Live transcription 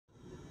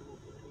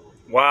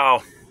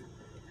Wow.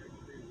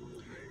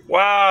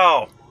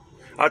 Wow.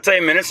 I'll tell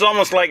you, man, it's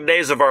almost like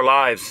days of our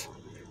lives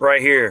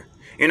right here.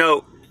 You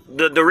know,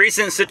 the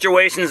recent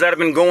situations that have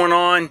been going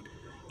on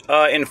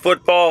in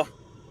football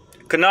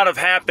could not have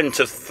happened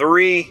to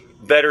three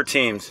better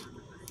teams.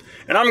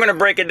 And I'm going to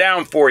break it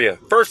down for you.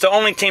 First, the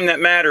only team that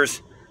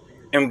matters,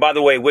 and by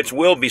the way, which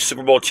will be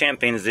Super Bowl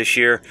champions this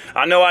year.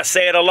 I know I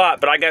say it a lot,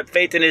 but I got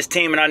faith in this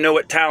team, and I know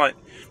what talent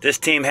this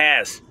team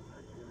has.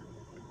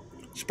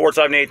 Sports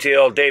Live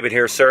ATL, David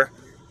here, sir.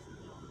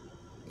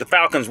 The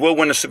Falcons will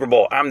win the Super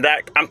Bowl. I'm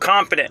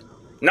confident.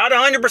 Not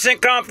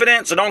 100%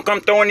 confident, so don't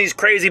come throwing these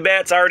crazy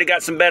bets. I already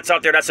got some bets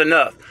out there. That's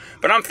enough.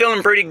 But I'm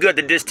feeling pretty good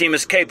that this team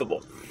is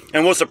capable,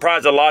 and we'll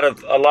surprise a lot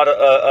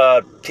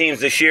of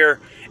teams this year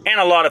and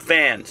a lot of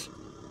fans,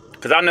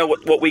 because I know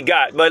what we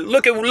got. But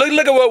look at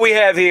what we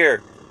have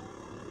here.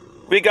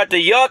 We got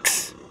the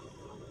Yucks,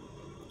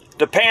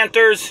 the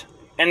Panthers,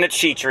 and the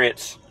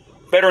Cheatriots,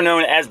 better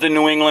known as the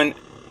New England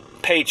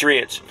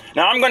Patriots.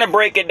 Now I'm going to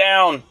break it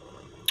down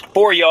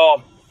for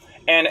y'all,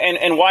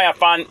 and why I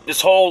find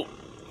this whole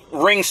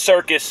ring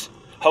circus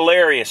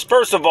hilarious.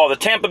 First of all, the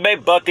Tampa Bay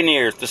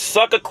Buccaneers, the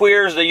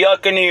Succaqueers, the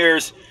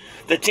Yuccaneers,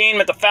 the team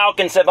that the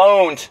Falcons have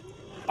owned,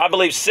 I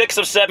believe 6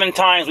 of 7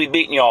 times we've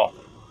beaten y'all.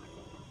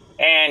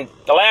 And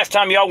the last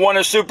time y'all won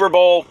a Super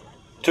Bowl,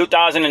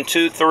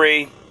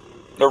 2002-03,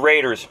 the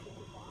Raiders.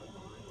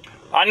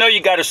 I know you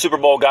got a Super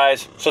Bowl,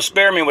 guys, so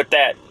spare me with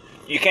that.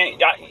 You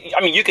can't,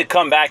 I mean, you could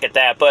come back at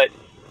that, but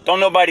don't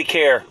nobody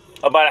care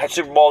about a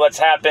Super Bowl that's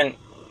happened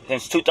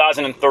since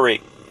 2003.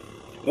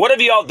 What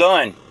have y'all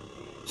done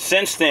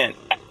since then?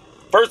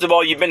 First of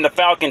all, you've been the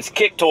Falcons'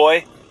 kick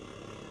toy.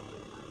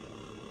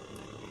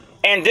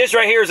 And this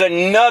right here is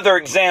another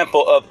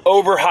example of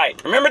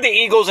overhype. Remember the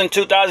Eagles in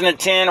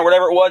 2010 or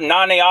whatever it was,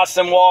 Nane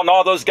Asamoah and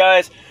all those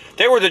guys?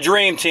 They were the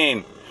dream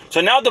team. So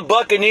now the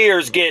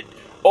Buccaneers get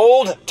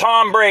old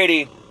Tom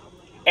Brady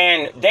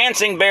and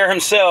Dancing Bear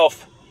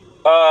himself,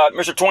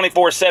 Mr.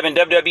 24/7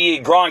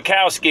 WWE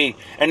Gronkowski,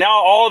 and now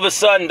all of a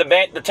sudden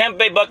the Tampa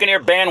Bay Buccaneer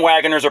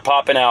bandwagoners are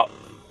popping out.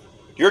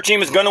 Your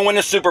team is going to win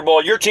the Super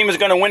Bowl. Your team is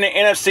going to win the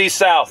NFC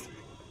South.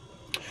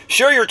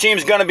 Sure, your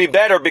team's going to be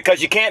better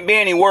because you can't be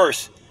any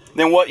worse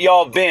than what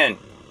y'all been.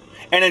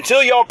 And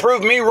until y'all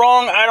prove me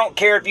wrong, I don't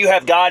care if you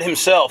have God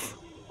himself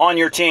on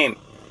your team.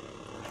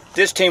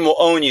 This team will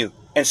own you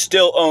and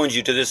still owns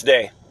you to this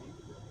day.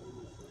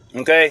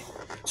 Okay?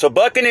 So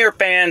Buccaneer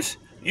fans,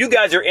 you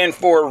guys are in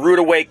for a rude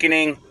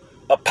awakening,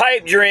 a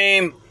pipe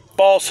dream,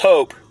 false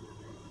hope.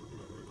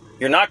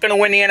 You're not going to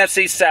win the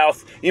NFC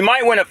South. You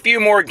might win a few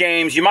more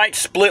games. You might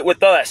split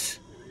with us.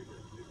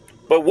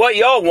 But what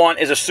y'all want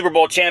is a Super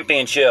Bowl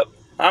championship.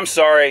 I'm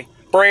sorry.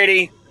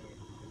 Brady,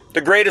 the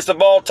greatest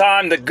of all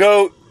time, the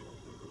GOAT,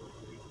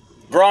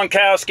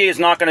 Gronkowski is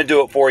not going to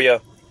do it for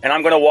you. And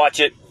I'm going to watch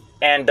it.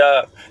 And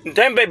the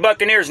Tampa Bay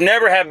Buccaneers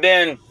never have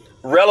been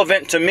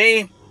relevant to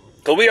me,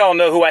 because we all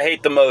know who I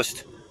hate the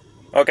most.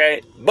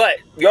 Okay? But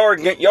y'all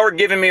are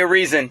giving me a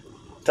reason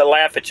to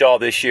laugh at y'all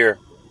this year.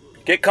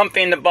 Get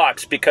comfy in the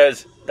box,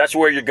 because that's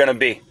where you're going to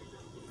be.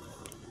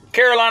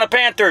 Carolina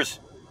Panthers.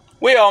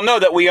 We all know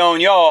that we own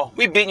y'all.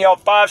 We've beaten y'all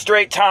 5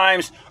 straight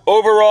times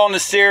overall in the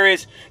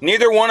series.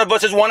 Neither one of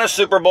us has won a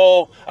Super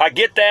Bowl. I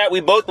get that. We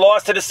both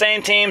lost to the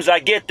same teams. I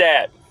get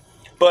that.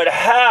 But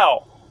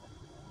how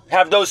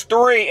have those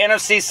 3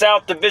 NFC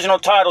South divisional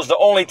titles, the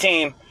only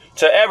team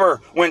to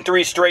ever win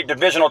 3 straight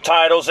divisional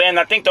titles, and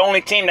I think the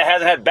only team that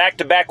hasn't had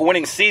back-to-back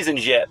winning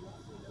seasons yet?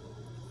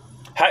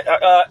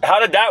 How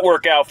did that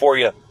work out for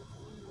you?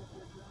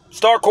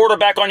 Star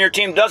quarterback on your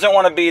team doesn't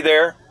want to be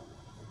there.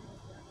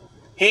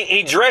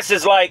 He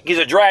dresses like he's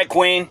a drag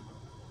queen.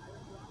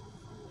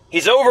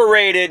 He's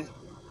overrated.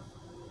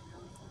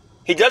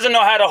 He doesn't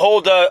know how to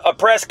hold a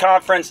press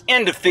conference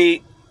in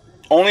defeat,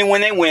 only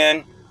when they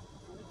win.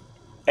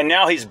 And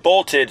now he's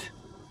bolted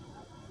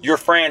your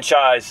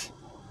franchise.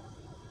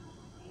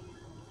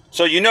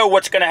 So you know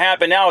what's going to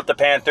happen now with the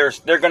Panthers.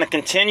 They're going to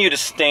continue to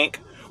stink.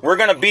 We're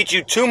going to beat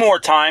you 2 more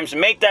times,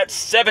 make that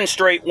 7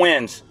 straight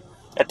wins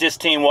that this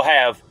team will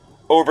have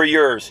over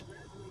yours.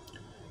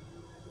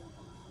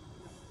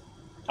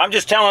 I'm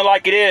just telling it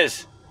like it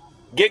is.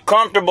 Get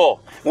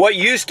comfortable. What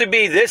used to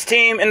be this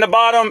team in the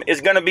bottom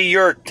is going to be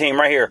your team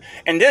right here.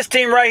 And this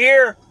team right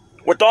here,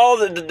 with all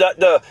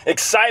the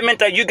excitement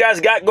that you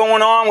guys got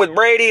going on with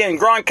Brady and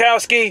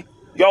Gronkowski,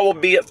 y'all will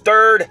be at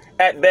 3rd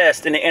at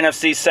best in the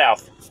NFC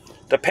South.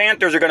 The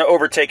Panthers are going to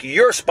overtake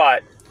your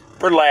spot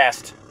for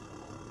last.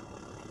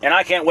 And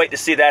I can't wait to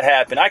see that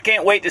happen. I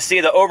can't wait to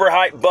see the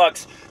overhyped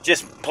Bucs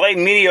just play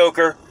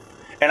mediocre.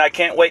 And I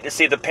can't wait to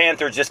see the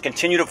Panthers just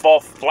continue to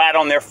fall flat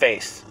on their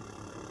face.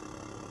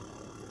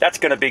 That's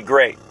going to be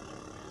great.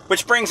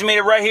 Which brings me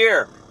to right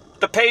here.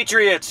 The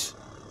Patriots.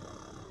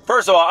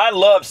 First of all, I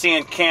love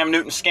seeing Scam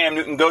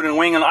Newton go to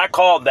New England. I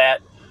called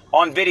that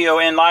on video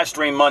and live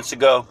stream months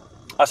ago.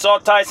 I saw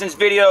Tyson's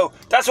video.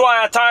 That's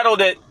why I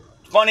titled it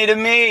Funny to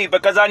Me,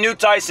 because I knew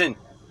Tyson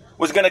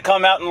was going to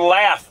come out and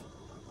laugh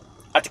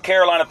at the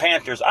Carolina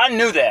Panthers. I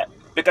knew that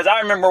because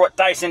I remember what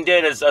Tyson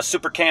did as a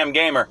Super Cam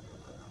gamer.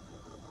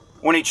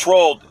 when he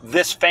trolled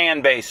this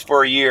fan base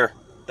for a year.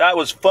 That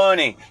was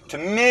funny. To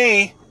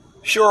me,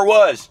 sure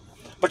was.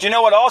 But you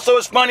know what also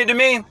is funny to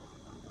me?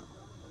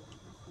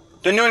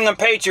 The New England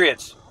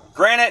Patriots.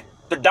 Granted,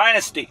 the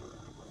dynasty.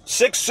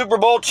 6 Super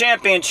Bowl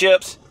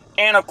championships.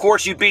 And, of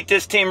course, you beat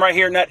this team right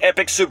here in that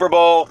epic Super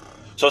Bowl.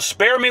 So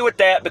spare me with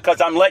that, because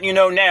I'm letting you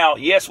know now,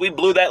 yes, we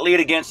blew that lead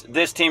against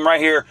this team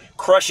right here,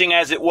 crushing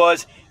as it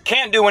was.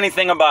 Can't do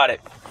anything about it.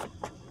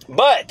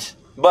 But,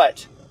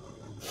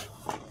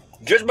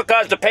 just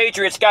because the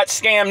Patriots got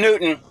Scam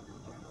Newton,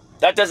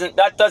 that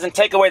doesn't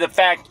take away the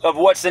fact of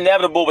what's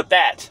inevitable with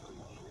that.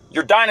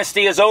 Your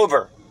dynasty is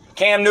over.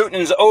 Cam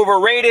Newton's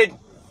overrated.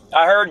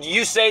 I heard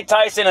you say,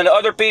 Tyson, and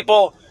other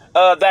people,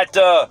 that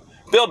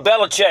Bill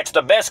Belichick's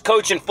the best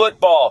coach in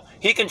football.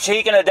 He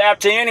can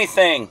adapt to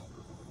anything.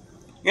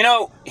 You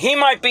know, he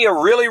might be a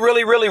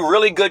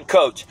really good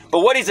coach, but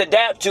what he's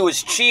adapt to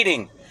is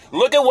cheating.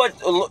 Look at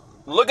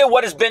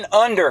what has been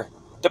under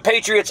the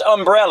Patriots'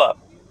 umbrella.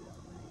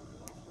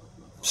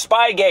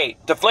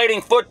 Spygate,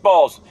 deflating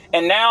footballs,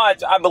 and now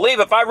I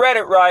believe, if I read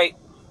it right,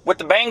 with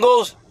the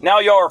Bengals, now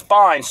y'all are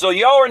fine. So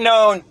y'all are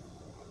known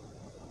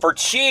for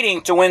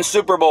cheating to win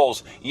Super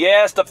Bowls.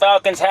 Yes, the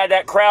Falcons had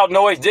that crowd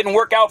noise, didn't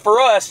work out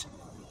for us.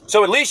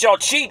 So at least y'all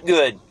cheat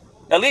good.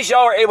 At least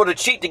y'all are able to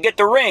cheat to get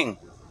the ring.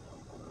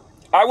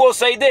 I will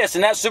say this,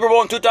 in that Super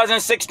Bowl in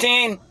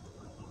 2016,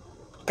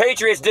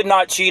 Patriots did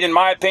not cheat, in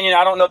my opinion.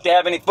 I don't know if they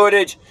have any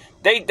footage.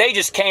 They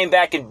just came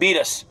back and beat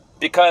us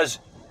because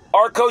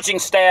our coaching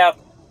staff,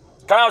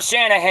 Kyle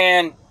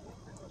Shanahan,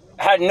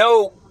 had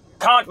no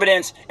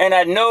confidence and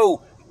had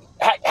no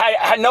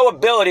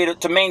ability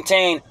to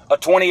maintain a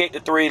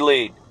 28-3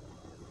 lead.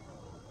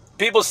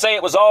 People say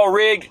it was all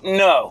rigged.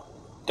 No.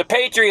 The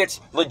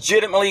Patriots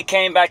legitimately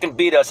came back and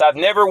beat us. I've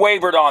never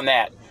wavered on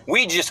that.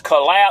 We just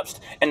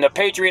collapsed, and the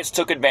Patriots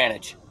took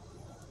advantage.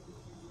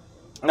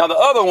 Now, the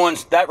other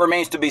ones, that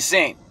remains to be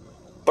seen.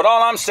 But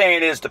all I'm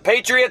saying is the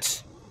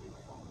Patriots,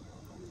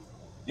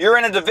 you're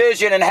in a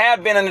division and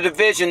have been in a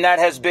division that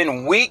has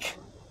been weak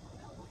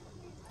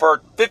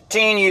for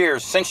 15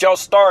 years since y'all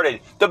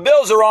started. The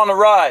Bills are on the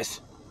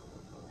rise.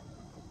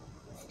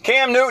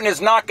 Cam Newton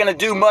is not going to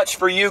do much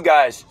for you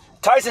guys.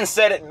 Tyson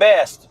said it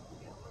best.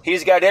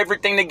 He's got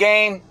everything to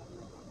gain,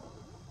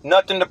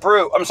 nothing to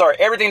prove. I'm sorry,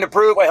 everything to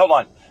prove. Wait, hold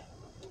on.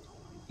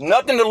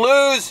 Nothing to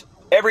lose,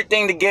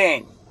 everything to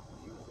gain.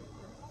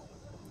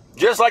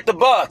 Just like the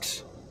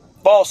Bucks.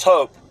 False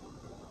hope.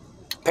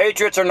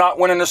 Patriots are not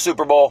winning the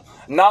Super Bowl.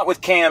 Not with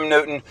Cam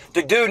Newton.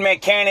 The dude, man,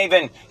 can't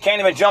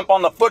even jump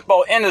on the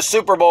football in the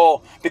Super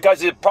Bowl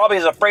because he probably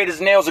is afraid his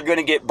nails are going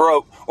to get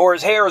broke or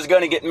his hair is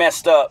going to get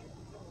messed up.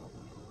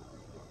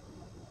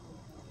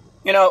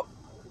 You know,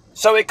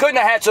 so it couldn't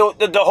have had, so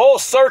the whole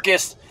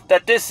circus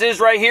that this is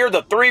right here,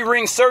 the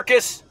 3-ring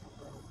circus,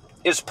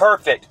 is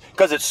perfect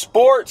because it's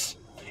sports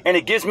and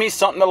it gives me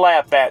something to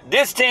laugh at.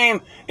 This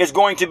team is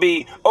going to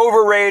be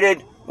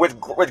overrated with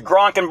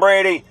Gronk and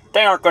Brady.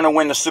 They aren't going to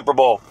win the Super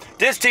Bowl.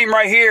 This team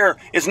right here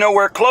is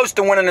nowhere close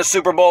to winning the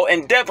Super Bowl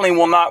and definitely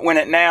will not win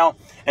it now.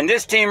 And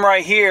this team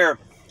right here,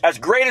 as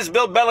great as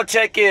Bill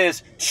Belichick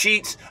is,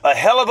 cheats a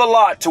hell of a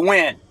lot to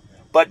win.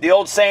 But the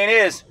old saying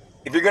is,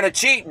 if you're going to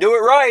cheat, do it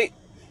right.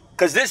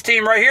 Because this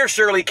team right here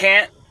surely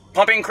can't.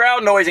 Pumping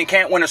crowd noise and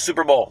can't win a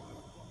Super Bowl.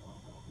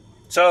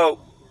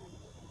 So,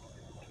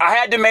 I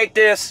had to make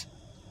this.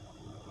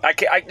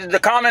 The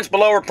comments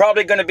below are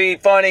probably going to be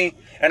funny.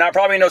 And I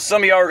probably know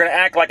some of y'all are going to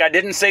act like I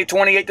didn't say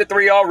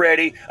 28-3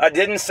 already. I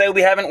didn't say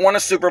we haven't won a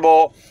Super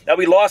Bowl. That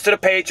we lost to the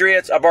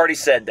Patriots. I've already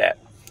said that.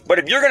 But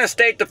if you're going to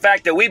state the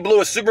fact that we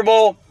blew a Super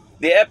Bowl,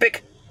 the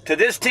epic, to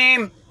this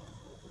team,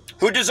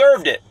 who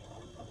deserved it,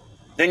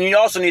 then you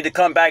also need to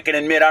come back and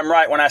admit I'm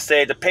right when I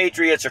say the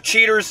Patriots are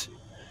cheaters.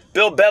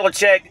 Bill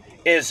Belichick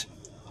is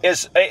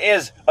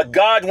a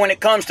god when it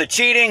comes to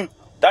cheating.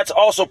 That's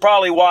also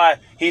probably why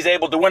he's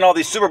able to win all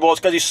these Super Bowls,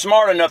 because he's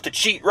smart enough to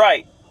cheat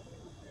right.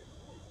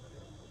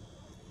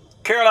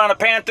 Carolina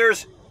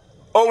Panthers,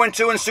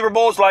 0-2 in Super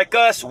Bowls like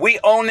us. We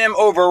own them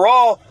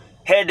overall,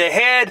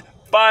 head-to-head,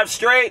 5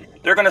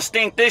 straight. They're going to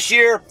stink this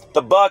year.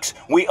 The Bucks,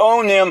 we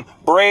own them,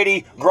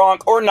 Brady,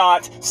 Gronk, or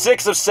not,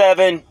 6 of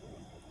 7.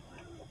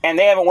 And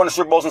they haven't won a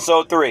Super Bowl since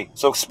 03.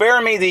 So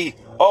spare me the,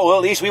 oh, well,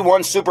 at least we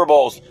won Super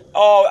Bowls.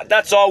 Oh,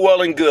 that's all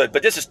well and good.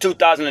 But this is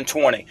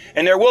 2020.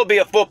 And there will be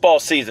a football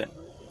season.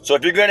 So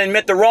if you're going to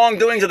admit the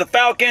wrongdoings of the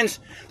Falcons,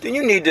 then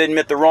you need to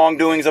admit the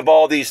wrongdoings of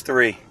all these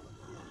 3.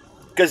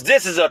 Because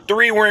this is a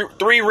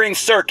 3-ring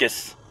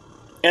circus.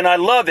 And I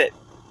love it.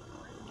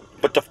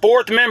 But the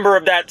 4th member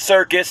of that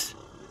circus,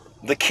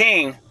 the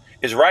king,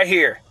 is right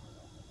here.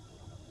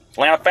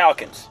 Atlanta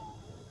Falcons.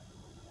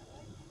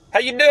 How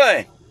you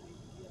doing?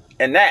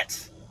 And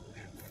that's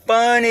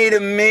funny to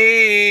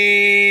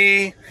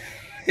me.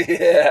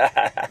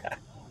 Yeah.